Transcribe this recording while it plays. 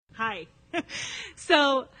Hi.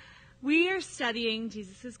 So we are studying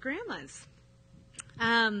Jesus' grandmas.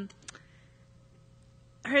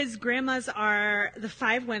 His grandmas are the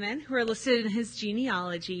 5 women who are listed in his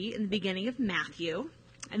genealogy in the beginning of Matthew.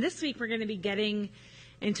 And this week we're going to be getting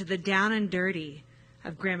into the down and dirty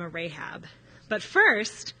of Grandma Rahab. But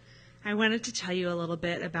first, I wanted to tell you a little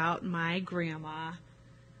bit about my grandma.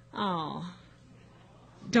 Oh,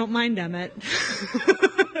 don't mind Emmett.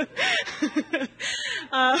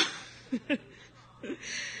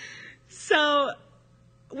 So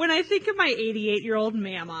when I think of my 88-year-old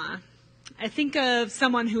mama, I think of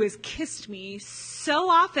someone who has kissed me so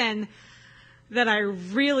often that I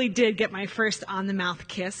really did get my first on-the-mouth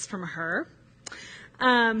kiss from her.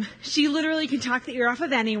 She literally can talk the ear off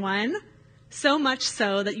of anyone, so much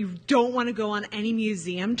so that you don't want to go on any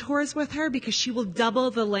museum tours with her because she will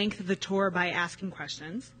double the length of the tour by asking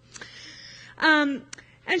questions. And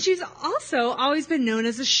she's also always been known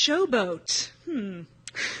as a showboat.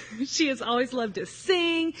 She has always loved to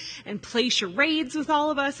sing and play charades with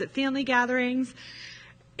all of us at family gatherings.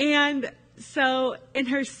 And so in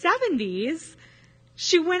her 70s,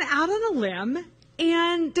 she went out on a limb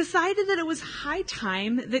and decided that it was high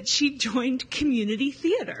time that she joined community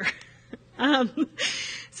theater.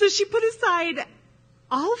 So she put aside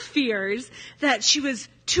all fears that she was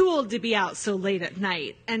too old to be out so late at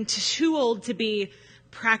night and too old to be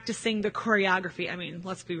practicing the choreography. I mean,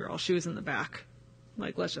 let's be real, she was in the back.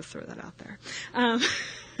 Like, let's just throw that out there.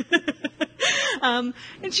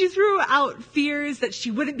 And she threw out fears that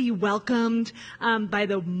she wouldn't be welcomed by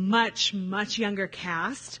the much, much younger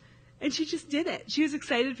cast. And she just did it. She was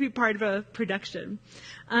excited to be part of a production.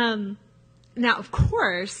 Now, of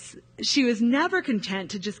course, she was never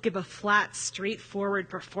content to just give a flat, straightforward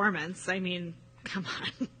performance. I mean, come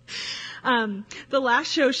on. The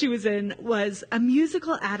last show she was in was a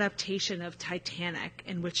musical adaptation of Titanic,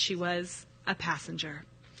 in which she was a passenger.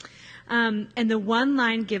 And the one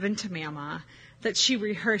line given to Mama that she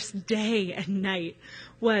rehearsed day and night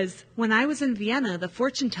was, "When I was in Vienna, the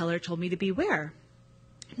fortune teller told me to beware."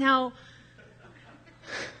 Now,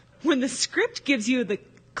 when the script gives you the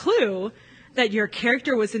clue that your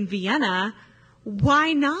character was in Vienna,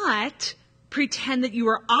 why not pretend that you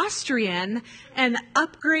were Austrian and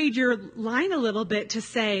upgrade your line a little bit to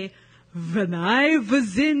say, "When I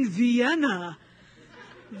was in Vienna,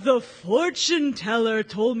 the fortune teller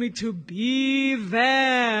told me to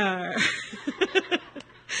beware."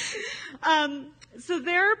 So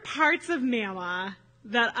there are parts of Mama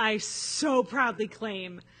that I so proudly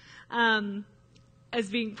claim as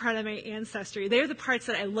being part of my ancestry. They're the parts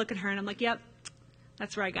that I look at her and I'm like, yep,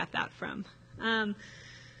 that's where I got that from.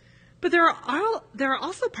 But there are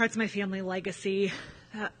also parts of my family legacy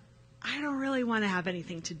that I don't really want to have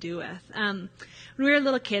anything to do with. When we were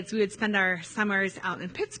little kids, we would spend our summers out in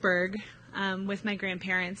Pittsburgh with my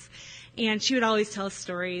grandparents, and she would always tell us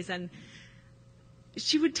stories. And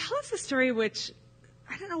she would tell us a story which,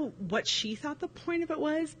 I don't know what she thought the point of it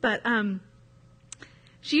was, but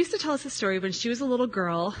she used to tell us a story when she was a little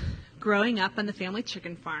girl growing up on the family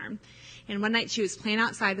chicken farm. And one night she was playing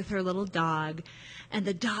outside with her little dog, and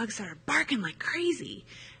the dog started barking like crazy.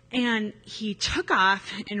 And he took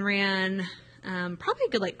off and ran probably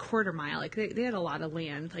a good quarter mile. Like they had a lot of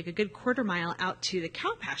land, like a good quarter mile out to the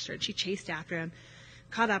cow pasture. And she chased after him,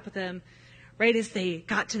 caught up with him right as they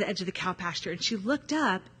got to the edge of the cow pasture. And she looked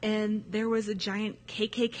up, and there was a giant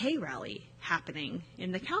KKK rally happening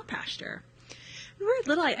in the cow pasture. When we were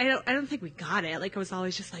little, I don't think we got it. Like, I was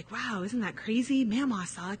always just like, wow, isn't that crazy? Mama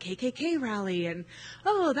saw a KKK rally, and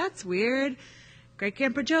oh, that's weird. Great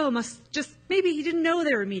Grandpa Joe must just, maybe he didn't know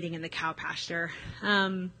they were meeting in the cow pasture.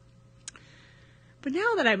 But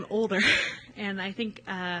now that I'm older, and I think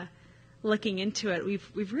looking into it,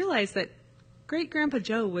 we've realized that Great Grandpa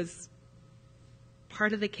Joe was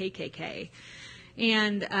part of the KKK.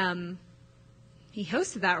 And he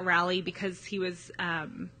hosted that rally because he was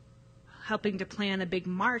helping to plan a big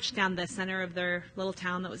march down the center of their little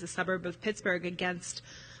town that was a suburb of Pittsburgh against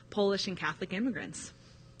Polish and Catholic immigrants.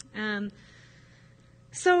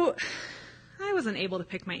 So I wasn't able to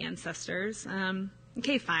pick my ancestors.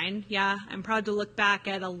 Okay, fine. Yeah, I'm proud to look back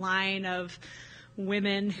at a line of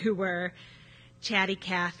women who were chatty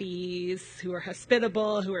Cathys, who were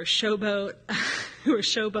hospitable, who were showboats.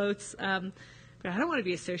 But I don't want to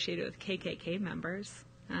be associated with KKK members.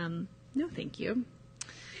 No, thank you.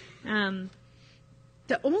 The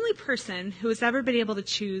only person who has ever been able to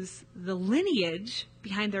choose the lineage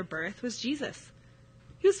behind their birth was Jesus.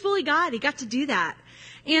 He was fully God. He got to do that.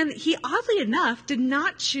 And he, oddly enough, did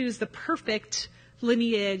not choose the perfect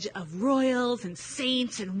lineage of royals and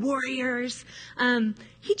saints and warriors.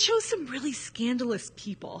 He chose some really scandalous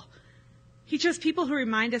people. He chose people who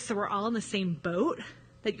remind us that we're all in the same boat,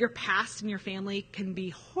 that your past and your family can be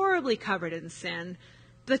horribly covered in sin,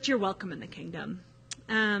 but you're welcome in the kingdom.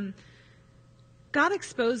 God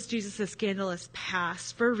exposed Jesus' scandalous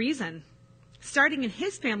past for a reason. Starting in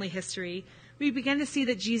his family history, we begin to see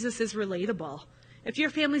that Jesus is relatable. If your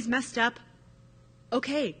family's messed up,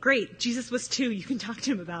 okay, great. Jesus was too. You can talk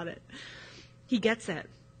to him about it. He gets it.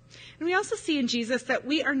 And we also see in Jesus that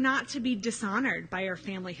we are not to be dishonored by our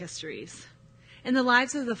family histories. In the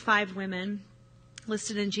lives of the 5 women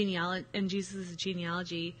listed in Jesus'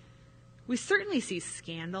 genealogy, we certainly see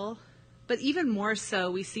scandal, but even more so,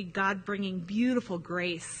 we see God bringing beautiful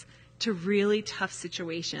grace to really tough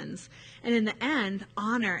situations. And in the end,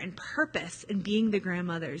 honor and purpose in being the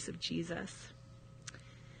grandmothers of Jesus.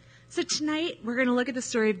 So tonight, we're going to look at the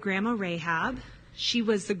story of Grandma Rahab. She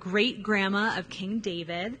was the great-grandma of King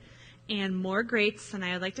David, and more greats than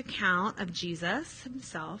I would like to count of Jesus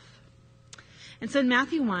himself. And so in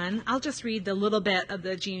Matthew 1, I'll just read the little bit of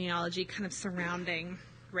the genealogy kind of surrounding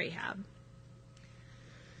Rahab.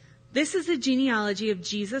 This is the genealogy of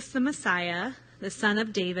Jesus the Messiah, the son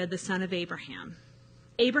of David, the son of Abraham.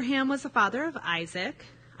 Abraham was the father of Isaac,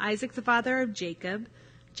 Isaac the father of Jacob,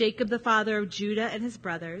 Jacob the father of Judah and his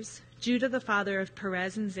brothers, Judah the father of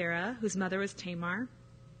Perez and Zerah, whose mother was Tamar,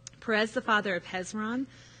 Perez the father of Hezron,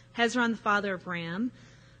 Hezron the father of Ram,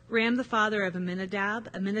 Ram the father of Amminadab,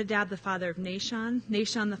 Amminadab the father of Nahshon,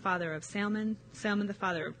 Nahshon the father of Salmon, Salmon the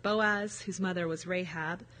father of Boaz, whose mother was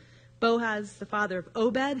Rahab, Boaz the father of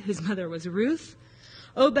Obed, whose mother was Ruth,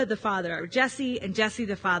 Obed the father of Jesse, and Jesse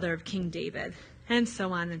the father of King David, and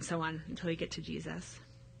so on until we get to Jesus.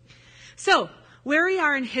 So, where we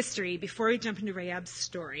are in history, before we jump into Rahab's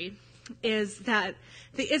story, is that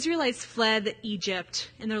the Israelites fled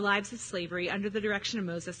Egypt in their lives of slavery under the direction of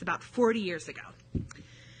Moses about 40 years ago.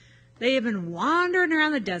 They have been wandering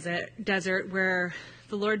around the desert where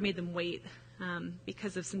the Lord made them wait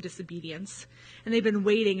because of some disobedience. And they've been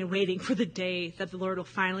waiting and waiting for the day that the Lord will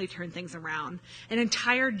finally turn things around. An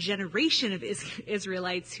entire generation of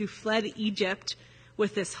Israelites who fled Egypt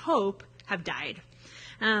with this hope have died.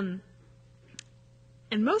 And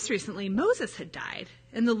most recently, Moses had died,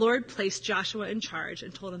 and the Lord placed Joshua in charge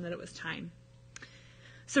and told him that it was time.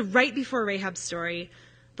 So right before Rahab's story,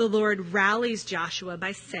 the Lord rallies Joshua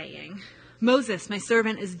by saying, "Moses, my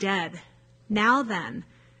servant, is dead. Now then,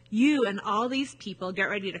 you and all these people get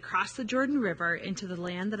ready to cross the Jordan River into the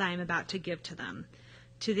land that I am about to give to them,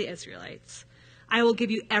 to the Israelites. I will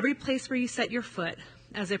give you every place where you set your foot,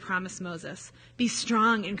 as I promised Moses. Be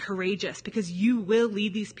strong and courageous, because you will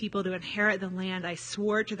lead these people to inherit the land I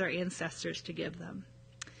swore to their ancestors to give them."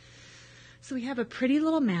 So we have a pretty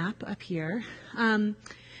little map up here. The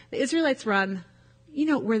Israelites were on,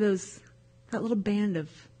 where that little band of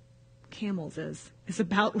camels is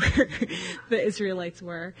about where the Israelites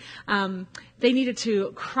were. They needed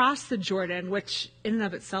to cross the Jordan, which in and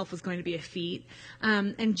of itself was going to be a feat.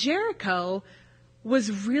 And Jericho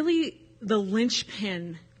was really the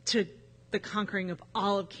linchpin to the conquering of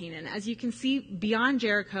all of Canaan. As you can see, beyond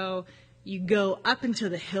Jericho, you go up into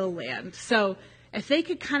the hill land. So if they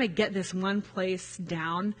could kind of get this one place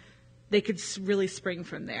down, they could really spring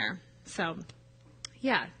from there. So,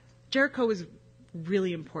 yeah, Jericho was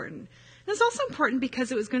really important. It was also important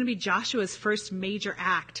because it was going to be Joshua's first major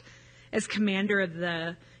act as commander of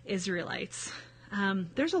the Israelites.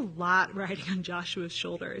 There's a lot riding on Joshua's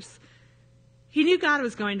shoulders. He knew God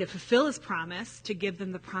was going to fulfill his promise to give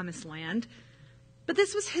them the promised land, but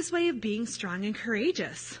this was his way of being strong and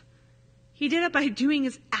courageous. He did it by doing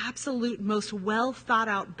his absolute most well thought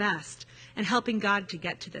out best and helping God to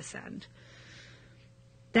get to this end.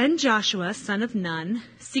 Then Joshua, son of Nun,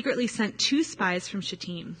 secretly sent 2 spies from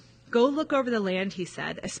Shittim. "Go look over the land," he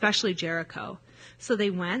said, "especially Jericho." So they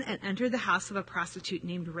went and entered the house of a prostitute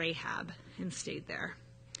named Rahab and stayed there.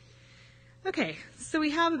 Okay, so we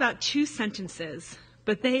have about 2 sentences,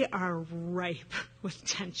 but they are ripe with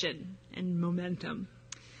tension and momentum.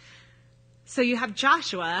 So you have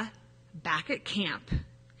Joshua back at camp.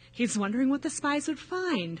 He's wondering what the spies would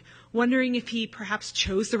find, wondering if he perhaps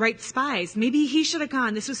chose the right spies. Maybe he should have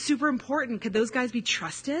gone. This was super important. Could those guys be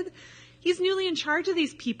trusted? He's newly in charge of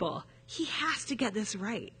these people. He has to get this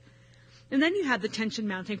right. And then you have the tension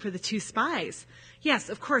mounting for the 2 spies. Yes,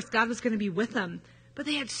 of course, God was going to be with them, but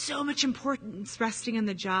they had so much importance resting on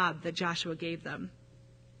the job that Joshua gave them.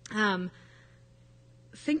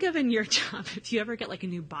 Think of in your job, if you ever get like a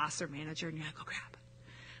new boss or manager and you're like, oh crap,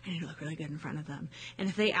 I need to look really good in front of them. And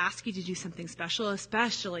if they ask you to do something special,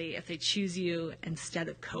 especially if they choose you instead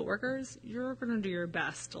of coworkers, you're going to do your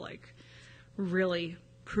best to like really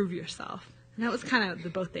prove yourself. And that was kind of the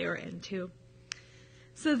boat they were in too.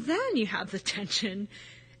 So then you have the tension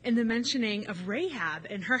in the mentioning of Rahab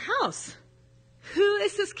in her house. Who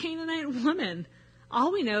is this Canaanite woman?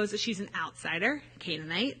 All we know is that she's an outsider,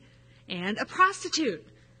 Canaanite, and a prostitute.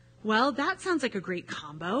 Well, that sounds like a great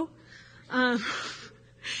combo.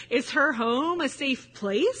 Is her home a safe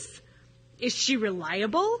place? Is she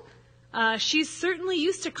reliable? She's certainly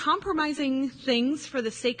used to compromising things for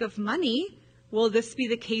the sake of money. Will this be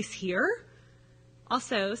the case here?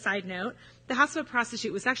 Also, side note, the house of a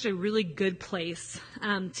prostitute was actually a really good place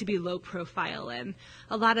to be low profile in.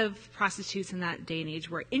 A lot of prostitutes in that day and age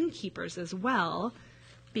were innkeepers as well,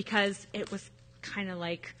 because it was kind of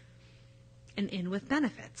like an inn with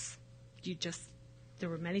benefits. There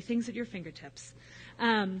were many things at your fingertips.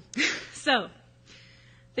 So,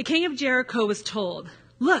 the king of Jericho was told,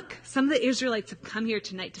 look, some of the Israelites have come here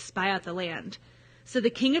tonight to spy out the land. So the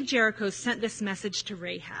king of Jericho sent this message to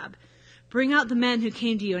Rahab. Bring out the men who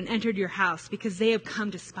came to you and entered your house, because they have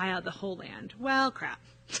come to spy out the whole land. Well, crap.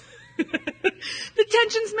 The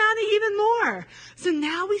tension's mounting even more. So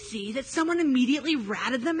now we see that someone immediately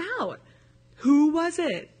ratted them out. Who was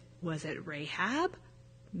it? Was it Rahab?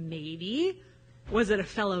 Maybe. Was it a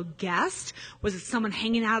fellow guest? Was it someone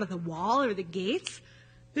hanging out at the wall or the gates?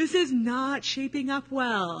 This is not shaping up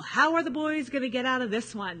well. How are the boys going to get out of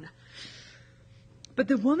this one? But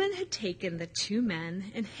the woman had taken the two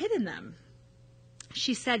men and hidden them.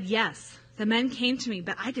 She said, yes, the men came to me,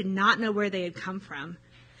 but I did not know where they had come from.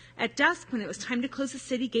 At dusk, when it was time to close the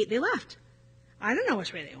city gate, they left. I don't know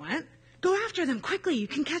which way they went. Go after them quickly. You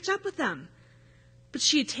can catch up with them. But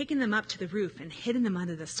she had taken them up to the roof and hidden them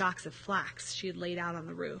under the stalks of flax she had laid out on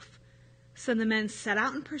the roof. So the men set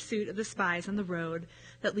out in pursuit of the spies on the road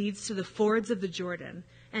that leads to the fords of the Jordan.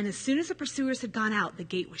 And as soon as the pursuers had gone out, the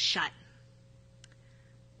gate was shut.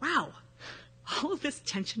 Wow, all of this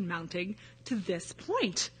tension mounting to this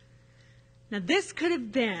point. Now this could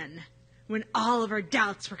have been when all of our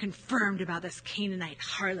doubts were confirmed about this Canaanite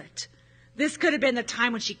harlot. This could have been the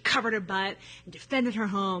time when she covered her butt and defended her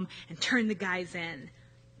home and turned the guys in.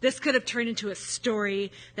 This could have turned into a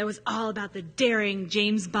story that was all about the daring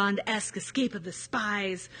James Bond-esque escape of the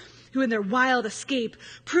spies, who in their wild escape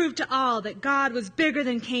proved to all that God was bigger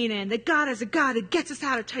than Canaan, that God is a God who gets us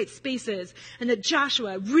out of tight spaces, and that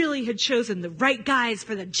Joshua really had chosen the right guys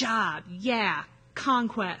for the job. Yeah,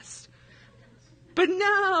 conquest. But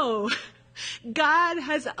no, God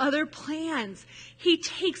has other plans. He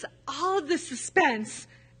takes all of the suspense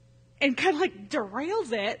and kind of like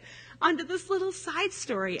derails it onto this little side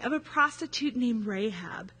story of a prostitute named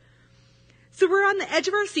Rahab. So we're on the edge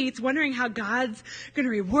of our seats wondering how God's going to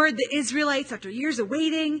reward the Israelites after years of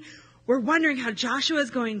waiting. We're wondering how Joshua is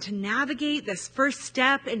going to navigate this first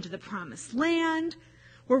step into the promised land.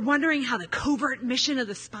 We're wondering how the covert mission of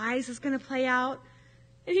the spies is going to play out.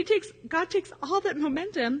 And God takes all that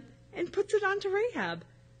momentum and puts it onto Rahab.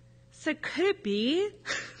 So could it be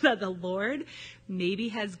that the Lord maybe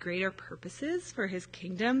has greater purposes for his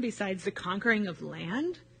kingdom besides the conquering of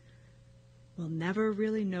land? We'll never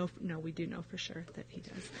really know. No, we do know for sure that he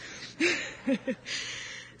does.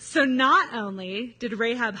 So not only did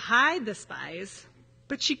Rahab hide the spies,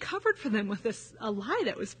 but she covered for them with a lie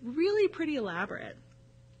that was really pretty elaborate.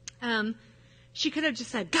 She could have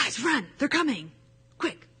just said, guys, run, they're coming.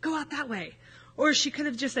 Quick, go out that way. Or she could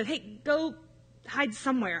have just said, hey, go hide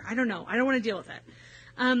somewhere. I don't know. I don't want to deal with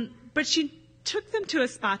it. But she took them to a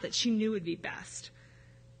spot that she knew would be best.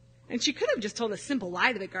 And she could have just told a simple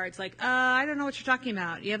lie to the guards, like, I don't know what you're talking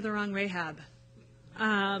about. You have the wrong Rahab.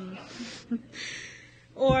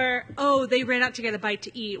 Or, oh, they ran out to get a bite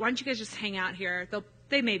to eat. Why don't you guys just hang out here?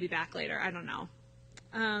 They may be back later. I don't know.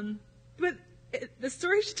 But the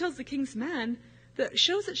story she tells the king's men that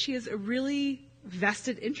shows that she has a really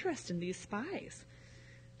vested interest in these spies.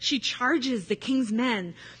 She charges the king's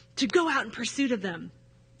men to go out in pursuit of them.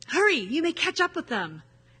 Hurry, you may catch up with them.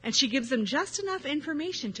 And she gives them just enough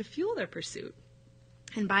information to fuel their pursuit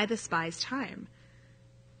and buy the spies time.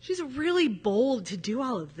 She's really bold to do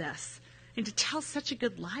all of this and to tell such a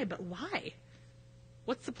good lie, but why?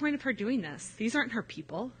 What's the point of her doing this? These aren't her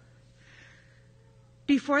people.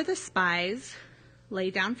 Before the spies lay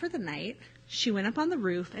down for the night, she went up on the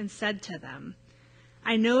roof and said to them,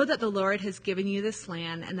 I know that the Lord has given you this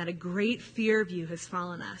land and that a great fear of you has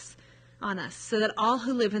fallen on us, so that all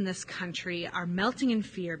who live in this country are melting in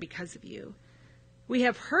fear because of you. We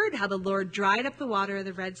have heard how the Lord dried up the water of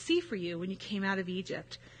the Red Sea for you when you came out of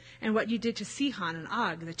Egypt, and what you did to Sihon and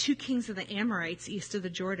Og, the two kings of the Amorites east of the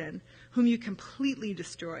Jordan, whom you completely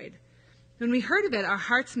destroyed. When we heard of it, our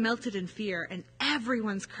hearts melted in fear, and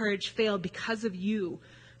everyone's courage failed because of you.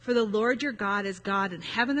 For the Lord your God is God in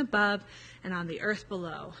heaven above and on the earth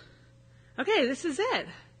below. Okay, this is it.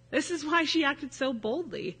 This is why she acted so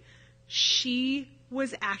boldly. She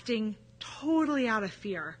was acting totally out of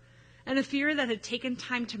fear, and a fear that had taken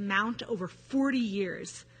time to mount over 40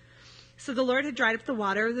 years. So the Lord had dried up the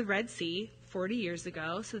water of the Red Sea 40 years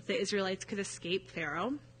ago so that the Israelites could escape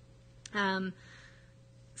Pharaoh.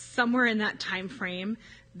 Somewhere in that time frame,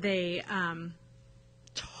 they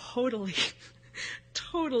totally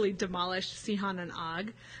demolished Sihon and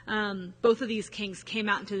Og. Both of these kings came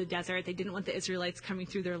out into the desert. They didn't want the Israelites coming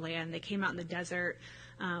through their land. They came out in the desert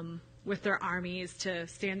with their armies to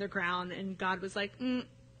stand their ground, and God was like,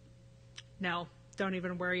 no, don't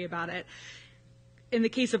even worry about it. In the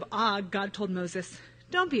case of Og, God told Moses,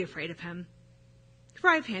 don't be afraid of him, for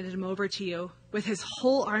I've handed him over to you with his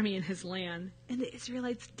whole army and his land. And the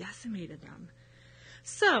Israelites decimated them.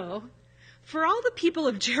 So, for all the people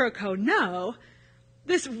of Jericho know,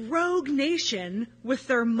 this rogue nation with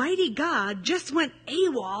their mighty God just went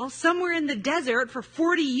AWOL somewhere in the desert for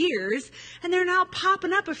 40 years, and they're now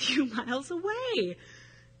popping up a few miles away.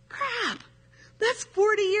 Crap! That's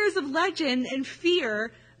 40 years of legend and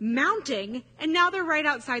fear mounting, and now they're right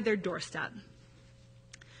outside their doorstep.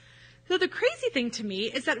 So the crazy thing to me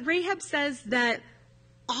is that Rahab says that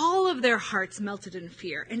all of their hearts melted in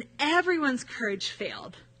fear, and everyone's courage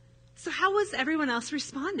failed. So how was everyone else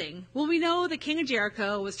responding? Well, we know the king of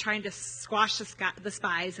Jericho was trying to squash the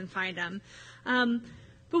spies and find them.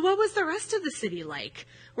 But what was the rest of the city like?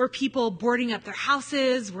 Were people boarding up their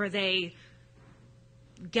houses? Were they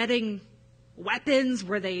getting weapons?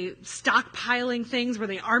 Were they stockpiling things? Were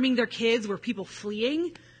they arming their kids? Were people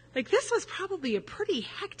fleeing? Like, this was probably a pretty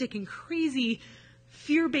hectic and crazy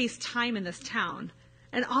fear-based time in this town.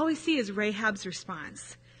 And all we see is Rahab's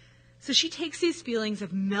response. So she takes these feelings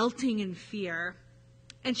of melting in fear,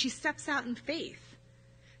 and she steps out in faith.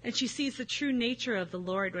 And she sees the true nature of the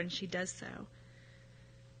Lord when she does so.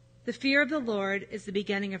 The fear of the Lord is the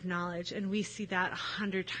beginning of knowledge, and we see that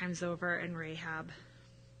 100 times over in Rahab.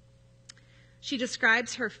 She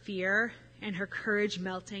describes her fear and her courage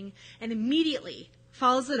melting, and immediately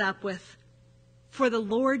follows it up with, for the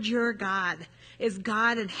Lord your God is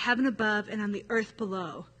God in heaven above and on the earth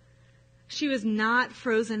below. She was not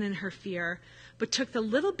frozen in her fear, but took the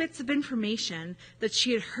little bits of information that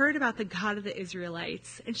she had heard about the God of the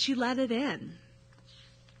Israelites, and she let it in.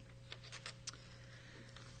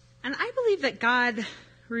 And I believe that God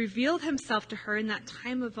revealed himself to her in that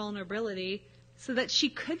time of vulnerability so that she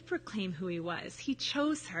could proclaim who he was. He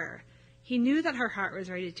chose her. He knew that her heart was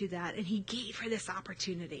ready to do that, and he gave her this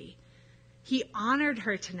opportunity. He honored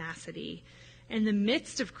her tenacity in the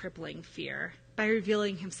midst of crippling fear by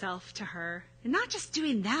revealing himself to her. And not just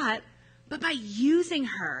doing that, but by using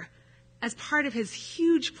her as part of his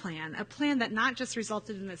huge plan, a plan that not just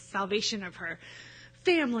resulted in the salvation of her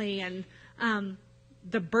family and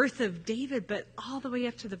the birth of David, but all the way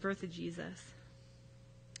up to the birth of Jesus.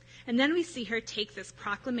 And then we see her take this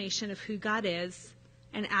proclamation of who God is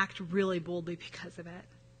and act really boldly because of it.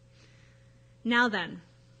 Now then,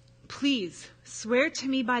 please swear to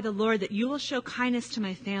me by the Lord that you will show kindness to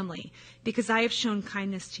my family, because I have shown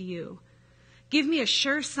kindness to you. Give me a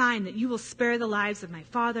sure sign that you will spare the lives of my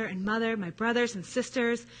father and mother, my brothers and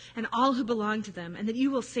sisters, and all who belong to them, and that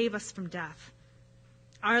you will save us from death.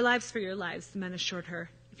 Our lives for your lives, the men assured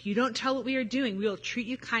her. If you don't tell what we are doing, we will treat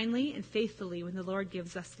you kindly and faithfully when the Lord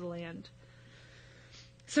gives us the land.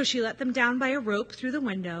 So she let them down by a rope through the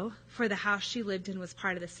window, for the house she lived in was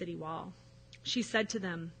part of the city wall. She said to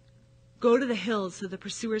them, "Go to the hills so the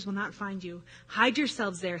pursuers will not find you. Hide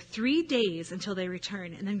yourselves there 3 days until they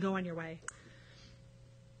return, and then go on your way."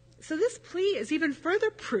 So this plea is even further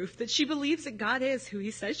proof that she believes that God is who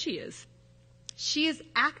he says she is. She is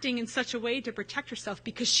acting in such a way to protect herself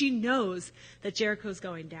because she knows that Jericho is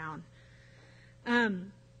going down.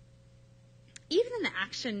 Even in the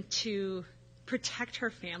action to protect her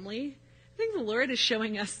family, I think the Lord is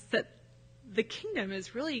showing us that the kingdom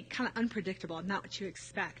is really kind of unpredictable and not what you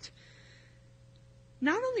expect.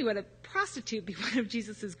 Not only would a prostitute be one of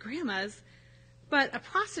Jesus' grandmas, but a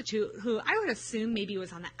prostitute who I would assume maybe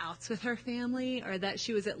was on the outs with her family, or that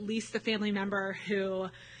she was at least a family member who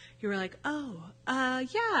you were like,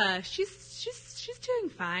 yeah, she's doing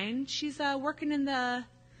fine. She's working in the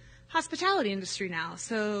hospitality industry now.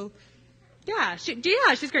 So, yeah,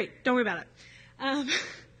 she's great. Don't worry about it.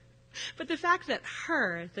 But the fact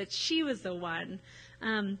that she was the one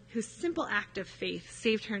whose simple act of faith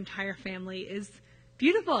saved her entire family is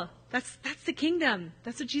Beautiful. That's the kingdom.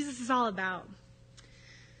 That's what Jesus is all about.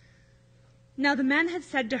 Now the men had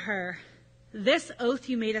said to her, "This oath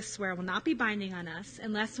you made us swear will not be binding on us,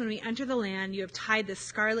 unless when we enter the land you have tied this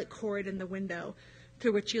scarlet cord in the window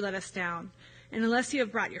through which you let us down, and unless you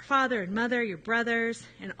have brought your father and mother, your brothers,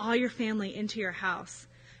 and all your family into your house.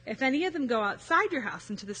 If any of them go outside your house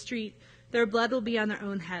into the street, their blood will be on their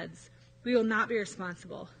own heads. We will not be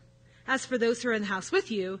responsible. As for those who are in the house with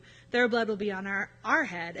you, their blood will be on our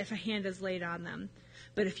head if a hand is laid on them.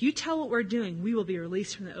 But if you tell what we're doing, we will be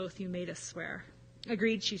released from the oath you made us swear."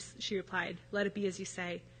 "Agreed," she replied. "Let it be as you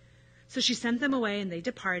say." So she sent them away, and they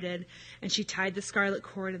departed, and she tied the scarlet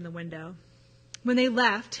cord in the window. When they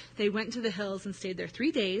left, they went to the hills and stayed there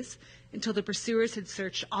 3 days, until the pursuers had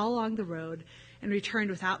searched all along the road and returned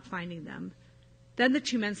without finding them. Then the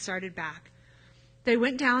 2 men started back. They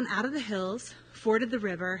went down out of the hills, forded the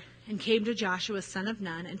river, and came to Joshua, son of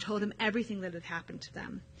Nun, and told him everything that had happened to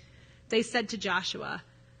them. They said to Joshua,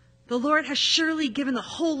 "The Lord has surely given the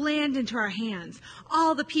whole land into our hands.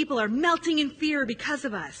 All the people are melting in fear because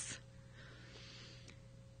of us."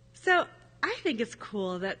 So I think it's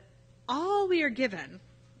cool that all we are given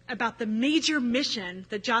about the major mission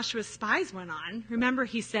that Joshua's spies went on, remember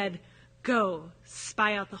he said, "Go,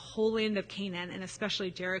 spy out the whole land of Canaan, and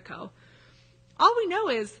especially Jericho." All we know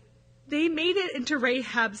is they made it into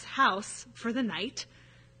Rahab's house for the night,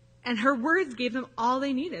 and her words gave them all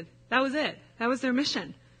they needed. That was it. That was their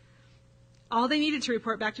mission. All they needed to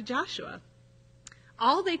report back to Joshua.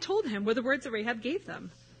 All they told him were the words that Rahab gave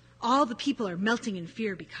them. All the people are melting in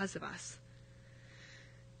fear because of us.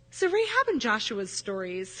 So Rahab and Joshua's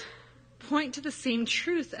stories point to the same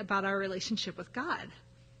truth about our relationship with God.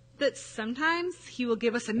 That sometimes he will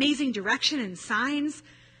give us amazing direction and signs,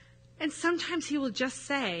 and sometimes he will just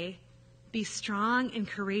say, "Be strong and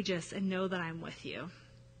courageous and know that I'm with you."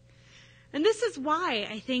 And this is why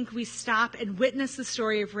I think we stop and witness the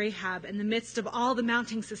story of Rahab in the midst of all the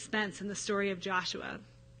mounting suspense in the story of Joshua.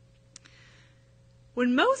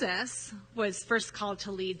 When Moses was first called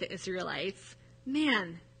to lead the Israelites,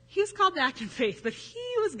 man, he was called to act in faith, but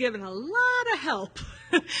he was given a lot of help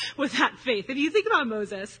with that faith. If you think about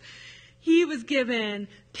Moses, he was given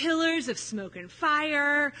pillars of smoke and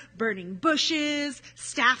fire, burning bushes,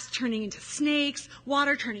 staffs turning into snakes,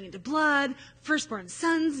 water turning into blood, firstborn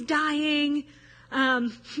sons dying.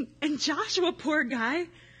 And Joshua, poor guy,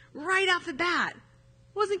 right off the bat,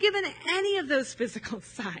 wasn't given any of those physical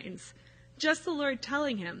signs. Just the Lord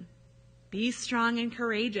telling him, "Be strong and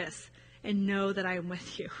courageous and know that I am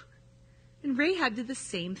with you." And Rahab did the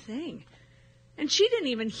same thing. And she didn't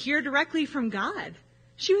even hear directly from God.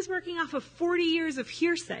 She was working off of 40 years of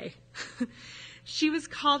hearsay. She was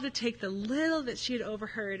called to take the little that she had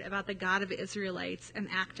overheard about the God of the Israelites and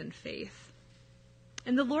act in faith.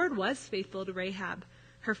 And the Lord was faithful to Rahab,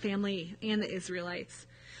 her family, and the Israelites.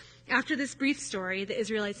 After this brief story, the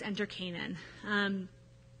Israelites enter Canaan.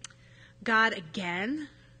 God again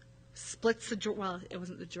splits the Jordan. Well, it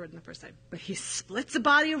wasn't the Jordan the first time, but he splits a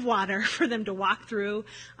body of water for them to walk through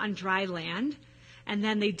on dry land. And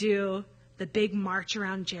then they do the big march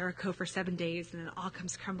around Jericho for 7 days, and then it all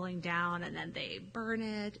comes crumbling down, and then they burn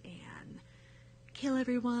it and kill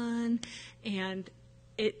everyone. And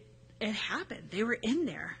it happened. They were in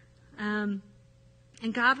there. And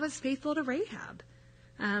God was faithful to Rahab.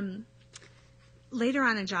 Later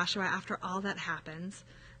on in Joshua, after all that happens,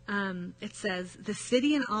 it says, "The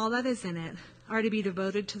city and all that is in it are to be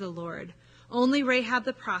devoted to the Lord. Only Rahab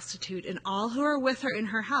the prostitute and all who are with her in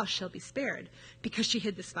her house shall be spared, because she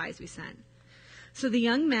hid the spies we sent." So the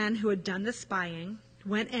young men who had done the spying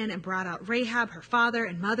went in and brought out Rahab, her father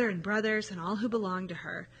and mother and brothers, and all who belonged to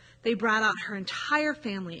her. They brought out her entire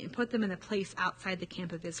family and put them in a place outside the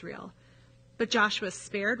camp of Israel. But Joshua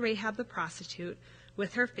spared Rahab the prostitute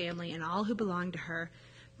with her family and all who belonged to her,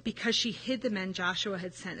 because she hid the men Joshua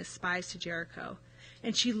had sent as spies to Jericho,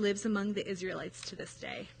 and she lives among the Israelites to this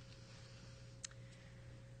day.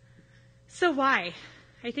 So why?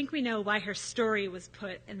 I think we know why her story was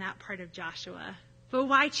put in that part of Joshua, but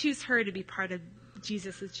why choose her to be part of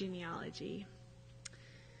Jesus' genealogy?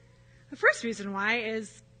 The first reason why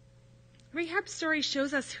is Rahab's story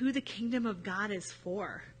shows us who the kingdom of God is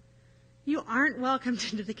for. You aren't welcomed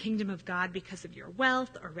into the kingdom of God because of your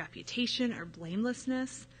wealth or reputation or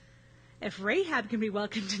blamelessness. If Rahab can be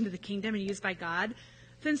welcomed into the kingdom and used by God,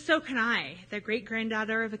 then so can I, the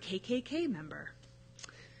great-granddaughter of a KKK member.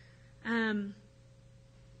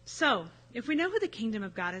 So, if we know who the kingdom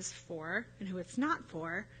of God is for and who it's not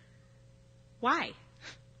for, why?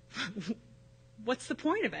 What's the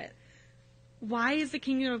point of it? Why is the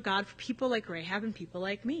kingdom of God for people like Rahab and people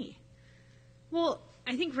like me? Well,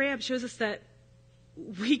 I think Rahab shows us that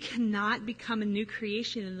we cannot become a new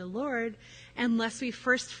creation in the Lord unless we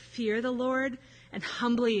first fear the Lord and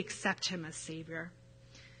humbly accept him as Savior.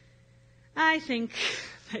 I think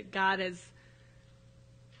that God is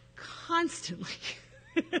constantly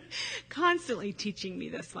teaching me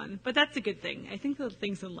this one, but that's a good thing. I think the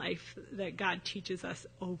things in life that God teaches us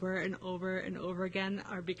over and over and over again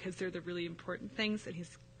are because they're the really important things, and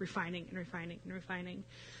he's refining and refining and refining.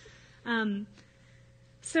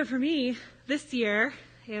 So for me, this year,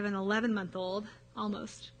 I have an 11-month-old,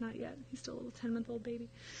 almost, not yet. He's still a little 10-month-old baby.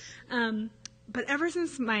 But ever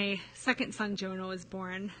since my second son, Jonah, was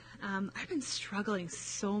born, I've been struggling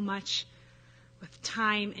so much with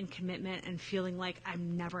time and commitment and feeling like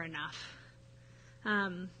I'm never enough.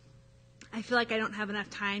 I feel like I don't have enough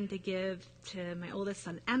time to give to my oldest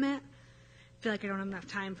son, Emmett. I feel like I don't have enough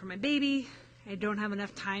time for my baby. I don't have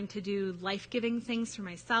enough time to do life-giving things for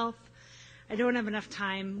myself. I don't have enough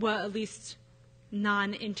time, well, at least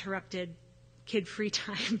non-interrupted kid-free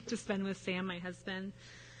time to spend with Sam, my husband.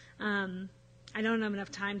 I don't have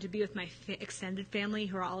enough time to be with my extended family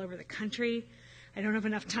who are all over the country. I don't have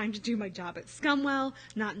enough time to do my job at Scum well,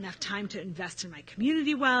 not enough time to invest in my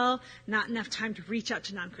community well, not enough time to reach out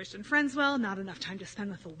to non-Christian friends well, not enough time to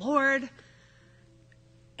spend with the Lord.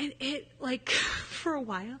 And it, for a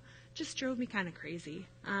while, just drove me kind of crazy.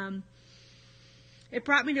 It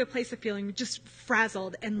brought me to a place of feeling just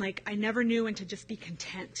frazzled and like I never knew when to just be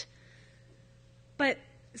content. But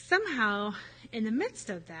somehow, in the midst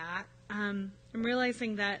of that, I'm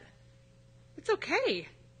realizing that it's okay.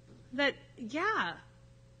 That, yeah,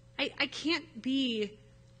 I can't be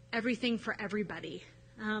everything for everybody.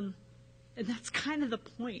 And that's kind of the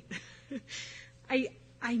point. I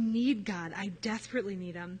need God. I desperately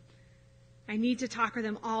need him. I need to talk with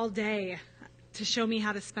him all day to show me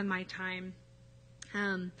how to spend my time.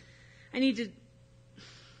 I need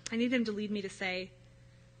him to lead me to say,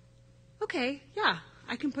 okay, yeah,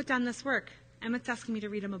 I can put down this work. Emmett's asking me to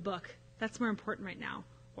read him a book. That's more important right now.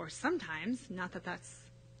 Or sometimes, not that that's,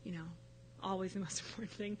 always the most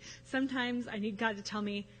important thing. Sometimes I need God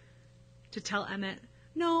to tell Emmett,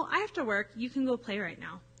 no, I have to work. You can go play right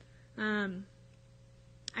now.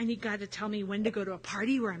 I need God to tell me when to go to a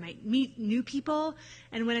party where I might meet new people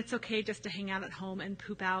and when it's okay just to hang out at home and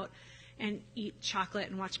poop out and eat chocolate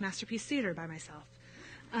and watch Masterpiece Theater by myself.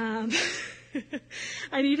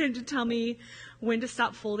 I need him to tell me when to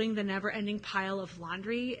stop folding the never-ending pile of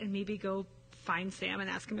laundry and maybe go find Sam and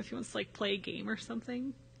ask him if he wants to play a game or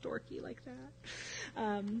something dorky like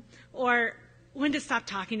that. Or when to stop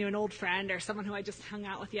talking to an old friend or someone who I just hung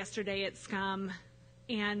out with yesterday at Scum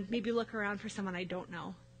and maybe look around for someone I don't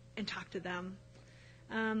know and talk to them.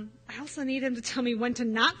 I also need him to tell me when to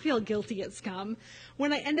not feel guilty at Scum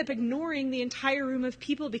when I end up ignoring the entire room of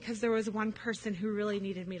people because there was one person who really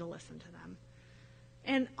needed me to listen to them.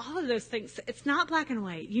 And all of those things, it's not black and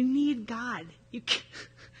white. You need God.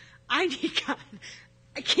 I need God.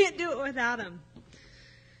 I can't do it without him.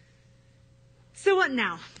 So what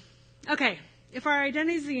now? Okay, if our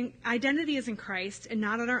identity is in Christ and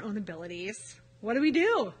not on our own abilities, what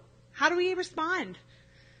do? How do we respond?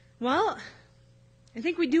 Well, I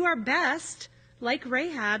think we do our best, like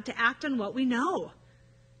Rahab, to act on what we know,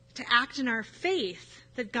 to act in our faith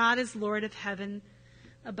that God is Lord of heaven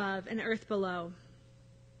above and earth below.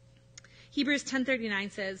 Hebrews 10:39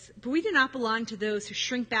 says, "But we do not belong to those who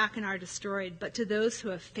shrink back and are destroyed, but to those who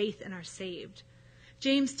have faith and are saved."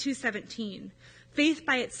 James 2:17, "Faith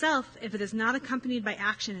by itself, if it is not accompanied by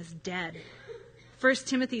action, is dead." 1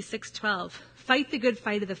 Timothy 6:12, "Fight the good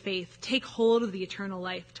fight of the faith. Take hold of the eternal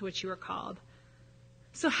life to which you are called."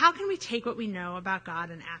 So how can we take what we know about God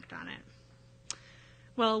and act on it?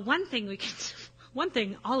 Well, one thing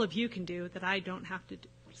all of you can do that I don't have to do.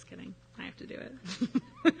 Just kidding. I have to do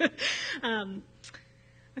it.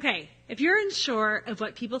 Okay, if you're unsure of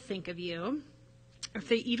what people think of you, or if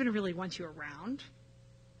they even really want you around,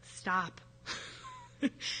 stop.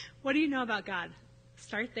 What do you know about God?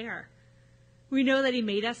 Start there. We know that he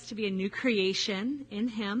made us to be a new creation in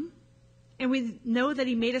him, and we know that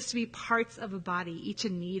he made us to be parts of a body, each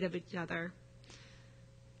in need of each other.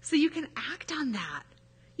 So you can act on that.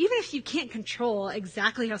 Even if you can't control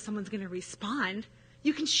exactly how someone's going to respond,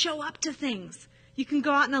 you can show up to things. You can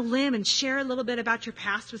go out on a limb and share a little bit about your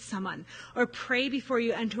past with someone, or pray before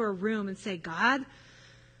you enter a room and say, God,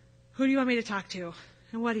 who do you want me to talk to?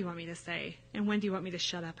 And what do you want me to say? And when do you want me to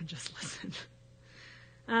shut up and just listen?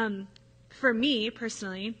 For me,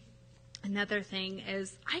 personally, another thing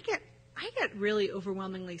is I get really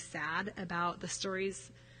overwhelmingly sad about the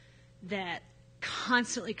stories that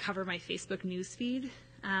constantly cover my Facebook newsfeed.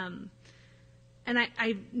 And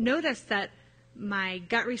I noticed that my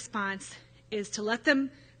gut response is to let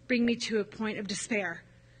them bring me to a point of despair.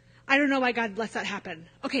 I don't know why God lets that happen.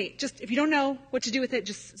 Okay, just if you don't know what to do with it,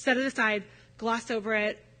 just set it aside, gloss over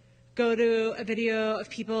it, go to a video of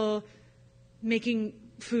people making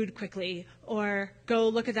food quickly, or go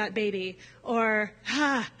look at that baby, or,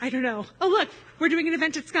 I don't know. Oh, look, we're doing an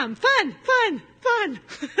event at Scum. Fun.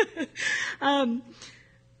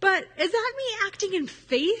 But is that me acting in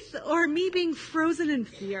faith or me being frozen in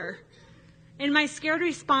fear? In my scared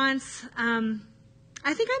response,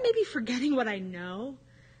 I think I may be forgetting what I know,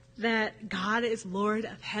 that God is Lord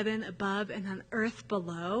of heaven above and on earth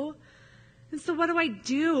below. And so what do I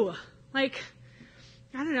do? I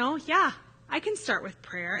don't know. Yeah, I can start with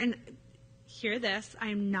prayer. And hear this,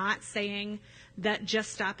 I'm not saying that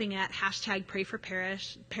just stopping at hashtag pray for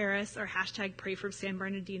Paris or hashtag pray for San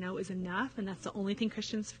Bernardino is enough, and that's the only thing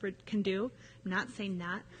Christians can do. I'm not saying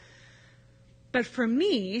that. But for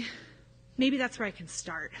me, maybe that's where I can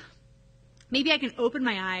start. Maybe I can open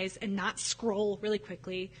my eyes and not scroll really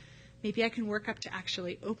quickly. Maybe I can work up to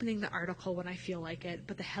actually opening the article when I feel like it,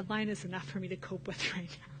 but the headline is enough for me to cope with right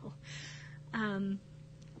now.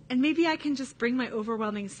 And maybe I can just bring my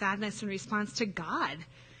overwhelming sadness in response to God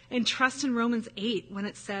and trust in Romans 8 when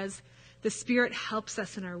it says, the Spirit helps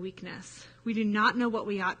us in our weakness. We do not know what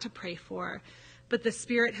we ought to pray for, but the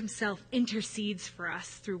Spirit himself intercedes for us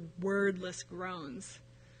through wordless groans.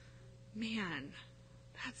 Man,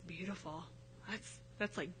 that's beautiful.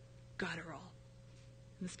 That's like guttural.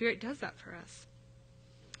 And the Spirit does that for us.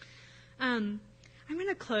 I'm going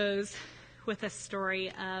to close with a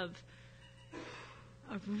story of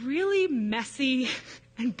a really messy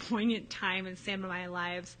and poignant time in Sam and my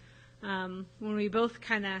lives when we both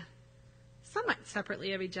kind of, somewhat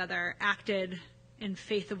separately of each other, acted in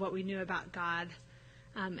faith of what we knew about God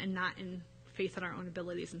and not in faith in our own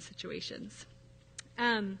abilities and situations.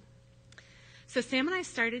 So Sam and I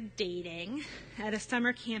started dating at a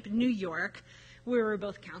summer camp in New York where we were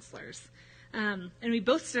both counselors. And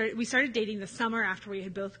we started dating the summer after we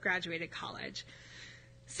had both graduated college.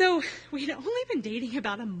 So we had only been dating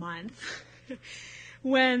about a month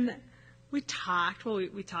when we talked. Well,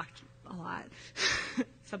 we talked a lot.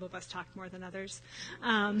 Some of us talked more than others.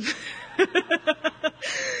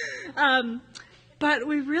 But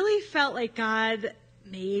we really felt like God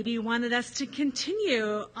maybe wanted us to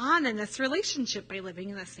continue on in this relationship by living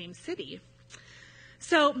in the same city.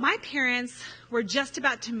 So my parents were just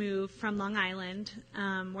about to move from Long Island,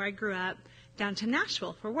 where I grew up, down to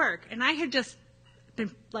Nashville for work. And I had just been,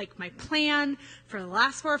 my plan for the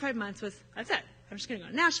last 4 or 5 months was, that's it. I'm just going to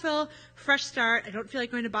go to Nashville, fresh start. I don't feel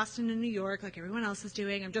like going to Boston and New York like everyone else is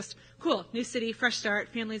doing. I'm just, cool, new city, fresh start,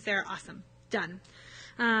 family's there, awesome, done.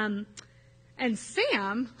 And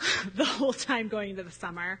Sam, the whole time going into the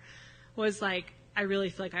summer, was like, I really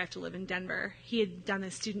feel like I have to live in Denver. He had done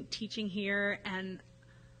his student teaching here and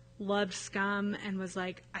loved Scum and was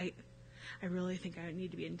like, I really think I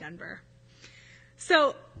need to be in Denver.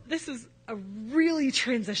 So this is a really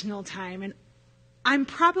transitional time, and I'm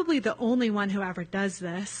probably the only one who ever does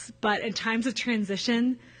this, but in times of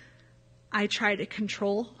transition, I try to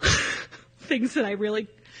control things that I really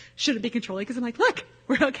shouldn't be controlling, because I'm like, look,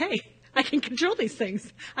 we're okay. I can control these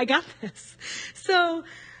things. I got this. So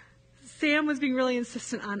Sam was being really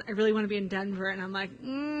insistent on, I really want to be in Denver, and I'm like,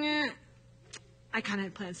 I kind of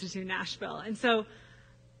had plans to do Nashville. And so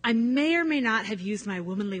I may or may not have used my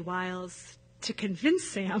womanly wiles to convince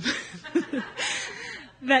Sam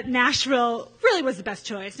that Nashville really was the best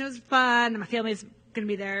choice. And it was fun, and my family's going to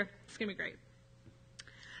be there. It's going to be great.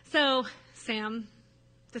 So Sam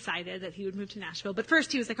decided that he would move to Nashville. But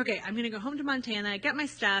first he was like, okay, I'm going to go home to Montana, get my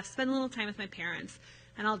stuff, spend a little time with my parents,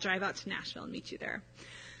 and I'll drive out to Nashville and meet you there.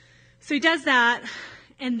 So he does that,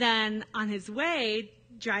 and then on his way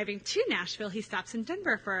driving to Nashville, he stops in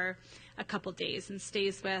Denver for a couple days and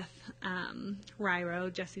stays with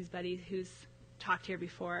Ryro, Jesse's buddy, who's talked here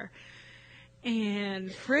before. And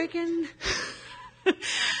friggin'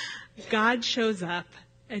 God shows up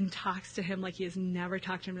and talks to him like he has never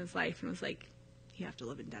talked to him in his life and was like, you have to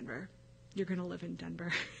live in Denver. You're going to live in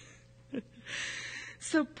Denver.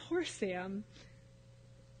 So poor Sam,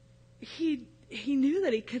 he knew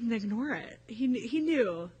that he couldn't ignore it. He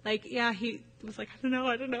knew. He was like, I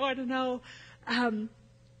don't know.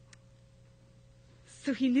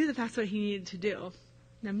 So he knew that that's what he needed to do.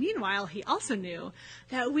 Now, meanwhile, he also knew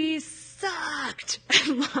that we sucked at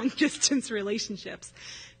long-distance relationships.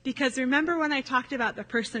 Because remember when I talked about the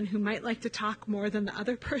person who might like to talk more than the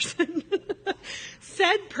other person?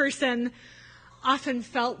 Said person often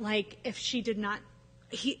felt like if she did not,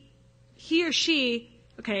 he or she,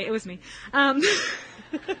 okay, it was me,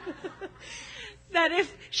 that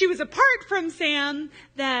if she was apart from Sam,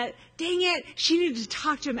 that, dang it, she needed to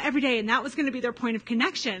talk to him every day, and that was going to be their point of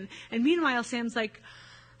connection. And meanwhile, Sam's like,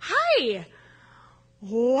 hi,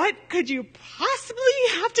 what could you possibly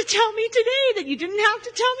have to tell me today that you didn't have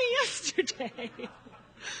to tell me yesterday?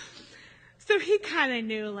 So he kind of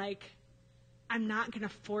knew, like, I'm not going to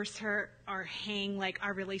force her or hang, like,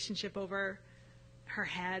 our relationship over her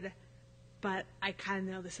head, but I kind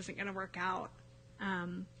of know this isn't going to work out.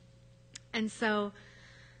 And so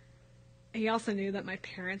he also knew that my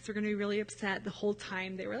parents were going to be really upset the whole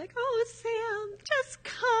time. They were like, oh, Sam, just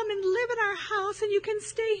come and live in our house, and you can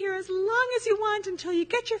stay here as long as you want until you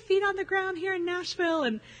get your feet on the ground here in Nashville.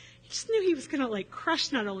 And he just knew he was going to, like,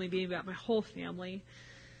 crush not only me, but my whole family.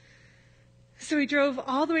 So he drove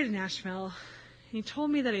all the way to Nashville, and he told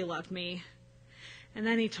me that he loved me. And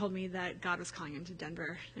then he told me that God was calling him to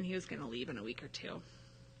Denver, and he was going to leave in a week or two.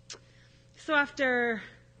 So after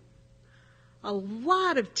a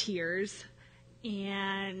lot of tears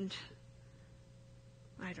and,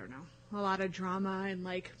 I don't know, a lot of drama and,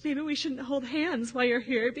 like, maybe we shouldn't hold hands while you're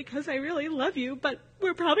here because I really love you, but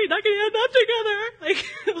we're probably not going to end up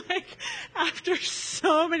together. Like after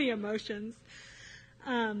so many emotions,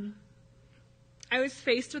 I was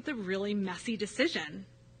faced with a really messy decision.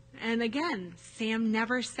 And again, Sam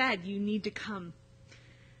never said, you need to come.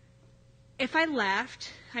 If I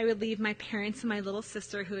left, I would leave my parents and my little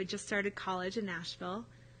sister who had just started college in Nashville.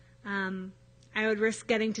 I would risk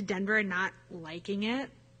getting to Denver and not liking it.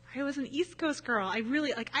 I was an East Coast girl. I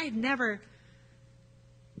had never,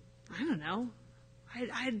 I don't know,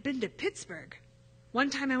 I had been to Pittsburgh. One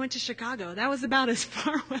time I went to Chicago. That was about as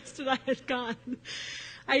far west as I had gone.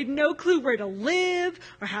 I had no clue where to live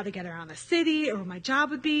or how to get around the city or where my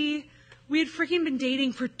job would be. We had freaking been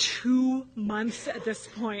dating for 2 months at this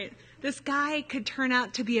point. This guy could turn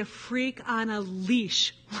out to be a freak on a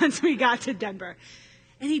leash once we got to Denver.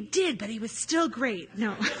 And he did, but he was still great.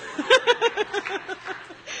 No.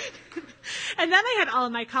 And then I had all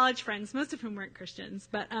of my college friends, most of whom weren't Christians,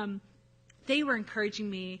 but they were encouraging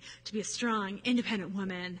me to be a strong, independent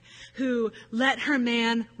woman who let her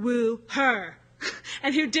man woo her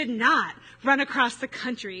and who did not run across the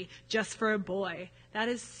country just for a boy. That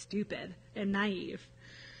is stupid and naive.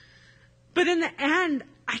 But in the end,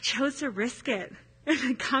 I chose to risk it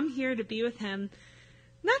and come here to be with him,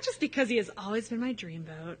 not just because he has always been my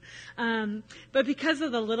dreamboat, but because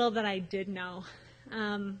of the little that I did know,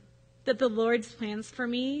 that the Lord's plans for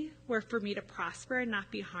me were for me to prosper and not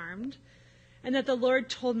be harmed, and that the Lord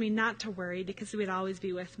told me not to worry because he would always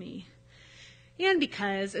be with me. And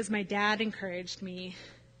because, as my dad encouraged me,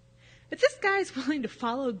 if this guy's willing to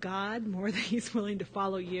follow God more than he's willing to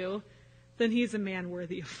follow you, then he's a man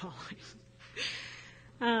worthy of following.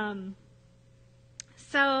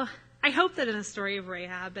 So I hope that in the story of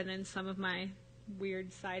Rahab and in some of my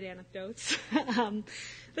weird side anecdotes,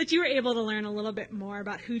 that you were able to learn a little bit more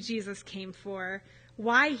about who Jesus came for,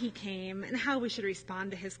 why he came, and how we should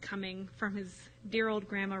respond to his coming from his dear old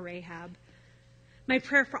grandma Rahab. My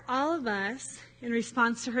prayer for all of us in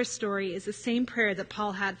response to her story is the same prayer that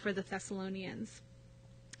Paul had for the Thessalonians.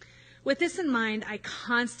 With this in mind, I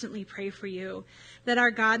constantly pray for you that our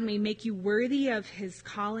God may make you worthy of his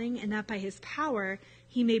calling and that by his power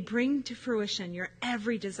he may bring to fruition your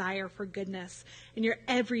every desire for goodness and your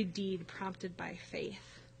every deed prompted by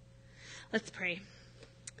faith. Let's pray.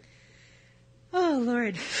 Oh,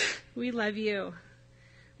 Lord, we love you.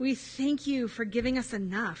 We thank you for giving us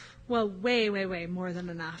enough. Well, way, way, way more than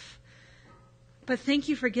enough. But thank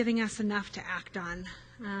you for giving us enough to act on.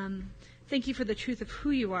 Thank you for the truth of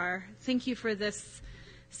who you are. Thank you for this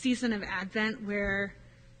season of Advent where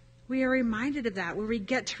we are reminded of that, where we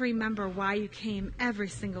get to remember why you came every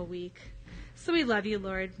single week. So we love you,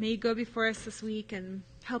 Lord. May you go before us this week and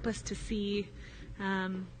help us to see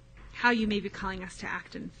how you may be calling us to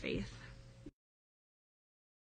act in faith.